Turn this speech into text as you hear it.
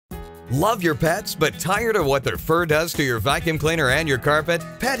Love your pets, but tired of what their fur does to your vacuum cleaner and your carpet?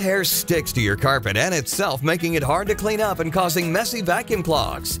 Pet hair sticks to your carpet and itself, making it hard to clean up and causing messy vacuum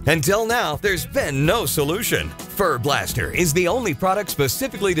clogs. Until now, there's been no solution. FurBlaster is the only product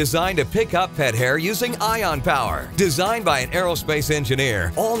specifically designed to pick up pet hair using ion power. Designed by an aerospace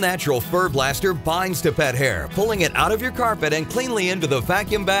engineer, all-natural FurBlaster binds to pet hair, pulling it out of your carpet and cleanly into the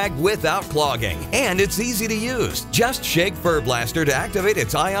vacuum bag without clogging. And it's easy to use. Just shake FurBlaster to activate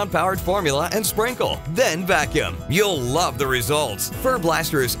its ion-powered formula and sprinkle, then vacuum. You'll love the results.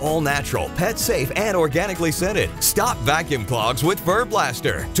 FurBlaster is all-natural, pet-safe, and organically scented. Stop vacuum clogs with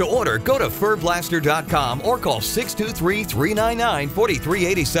FurBlaster. To order, go to FurBlaster.com or call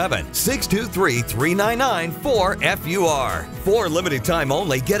 623-399-4387. 623-399-4FUR. For limited time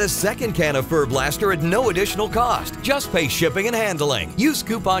only, get a second can of FurBlaster at no additional cost. Just pay shipping and handling. Use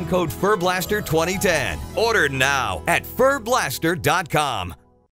coupon code FurBlaster2010. Order now at FurBlaster.com.